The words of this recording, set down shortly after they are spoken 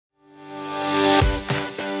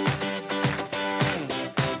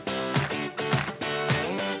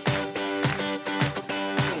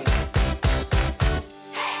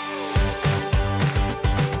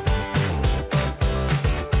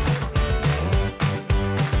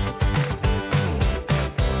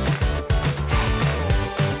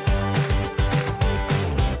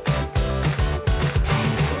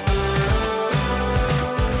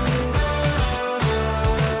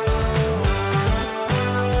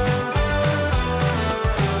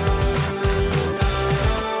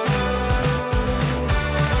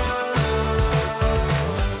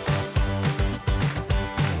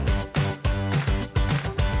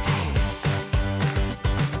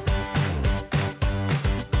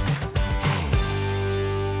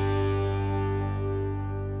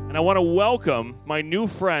And I want to welcome my new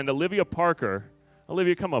friend, Olivia Parker.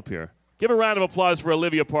 Olivia, come up here. Give a round of applause for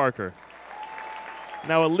Olivia Parker.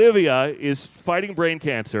 Now, Olivia is fighting brain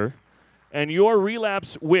cancer, and your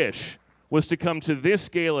relapse wish was to come to this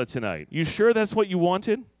gala tonight. You sure that's what you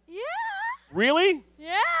wanted? Yeah. Really?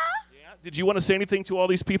 Yeah. Did you want to say anything to all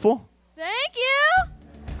these people? Thank you.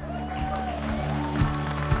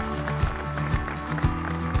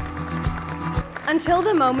 Until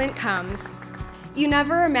the moment comes, you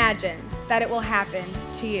never imagine that it will happen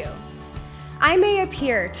to you. I may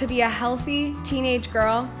appear to be a healthy teenage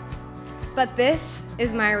girl, but this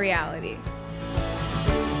is my reality.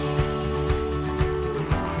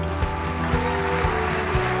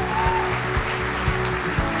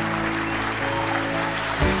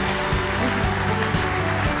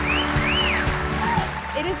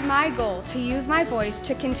 It is my goal to use my voice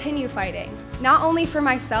to continue fighting, not only for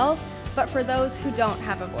myself, but for those who don't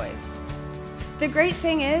have a voice. The great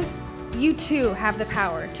thing is, you too have the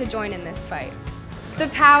power to join in this fight. The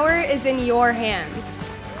power is in your hands.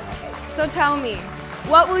 So tell me,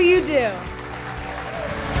 what will you do?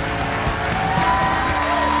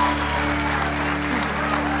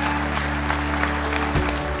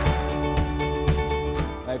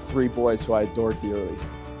 I have 3 boys who I adore dearly,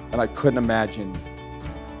 and I couldn't imagine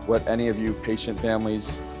what any of you patient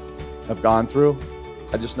families have gone through.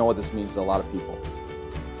 I just know what this means to a lot of people.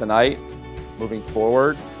 Tonight, moving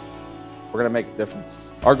forward, we're gonna make a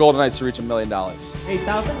difference. Our goal tonight is to reach $1 million.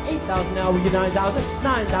 8,000, 8,000 now, we get 9,000,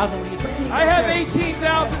 9,000, we get 13,000. I have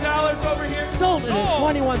 $18,000 over here. Sold it at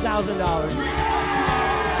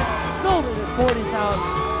 $21,000. Sold it at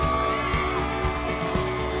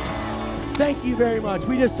 $40,000. Thank you very much.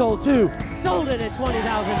 We just sold 2. Sold it at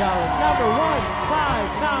 $20,000. Number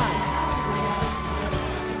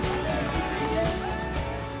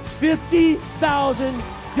 159.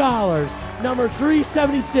 $50,000. Number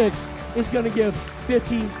 376 is going to give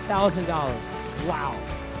 $15,000. Wow.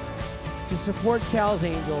 To support Cal's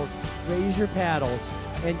Angels, raise your paddles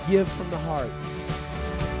and give from the heart.